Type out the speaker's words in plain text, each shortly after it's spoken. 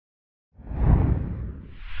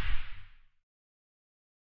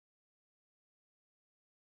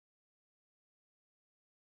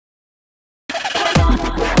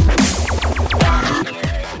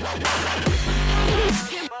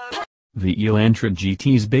The Elantra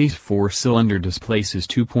GT's base 4-cylinder displaces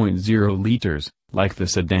 2.0 liters, like the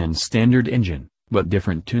sedan's standard engine, but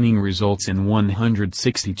different tuning results in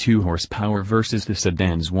 162 horsepower versus the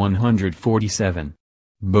sedan's 147.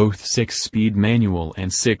 Both 6-speed manual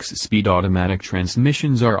and 6-speed automatic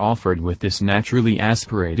transmissions are offered with this naturally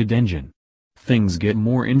aspirated engine. Things get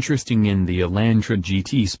more interesting in the Elantra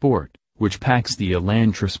GT Sport, which packs the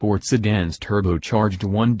Elantra Sport sedan's turbocharged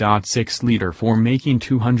 1.6-liter 4, making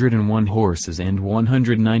 201 horses and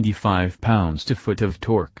 195 pounds-to-foot of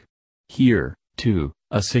torque. Here, too,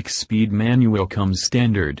 a 6-speed manual comes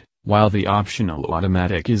standard, while the optional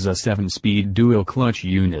automatic is a 7-speed dual-clutch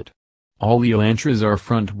unit. All Elantras are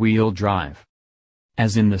front-wheel drive.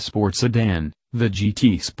 As in the Sport sedan, the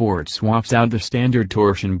GT Sport swaps out the standard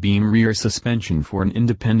torsion-beam rear suspension for an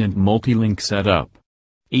independent multilink setup.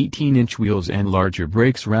 18-inch wheels and larger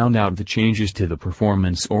brakes round out the changes to the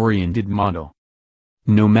performance-oriented model.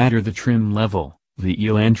 No matter the trim level, the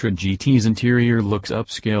Elantra GT's interior looks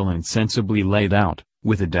upscale and sensibly laid out,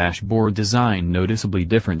 with a dashboard design noticeably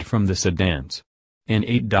different from the sedan's. An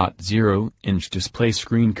 8.0-inch display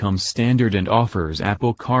screen comes standard and offers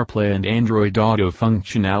Apple CarPlay and Android Auto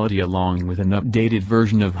functionality along with an updated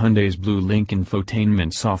version of Hyundai's multilink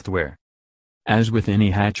infotainment software. As with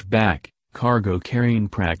any hatchback, cargo carrying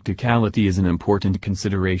practicality is an important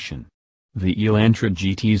consideration. The Elantra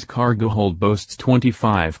GT's cargo hold boasts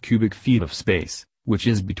 25 cubic feet of space, which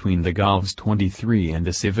is between the Golf's 23 and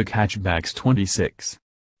the Civic hatchback's 26.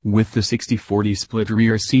 With the 60-40 split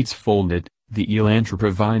rear seats folded, the Elantra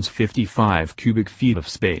provides 55 cubic feet of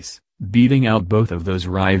space, beating out both of those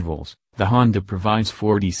rivals. The Honda provides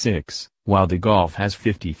 46, while the Golf has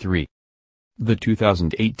 53. The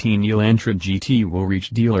 2018 Elantra GT will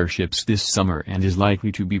reach dealerships this summer and is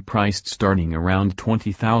likely to be priced starting around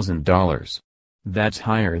 $20,000. That's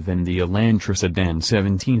higher than the Elantra sedan's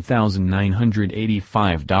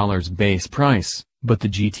 $17,985 base price, but the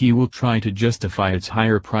GT will try to justify its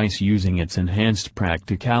higher price using its enhanced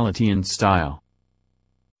practicality and style.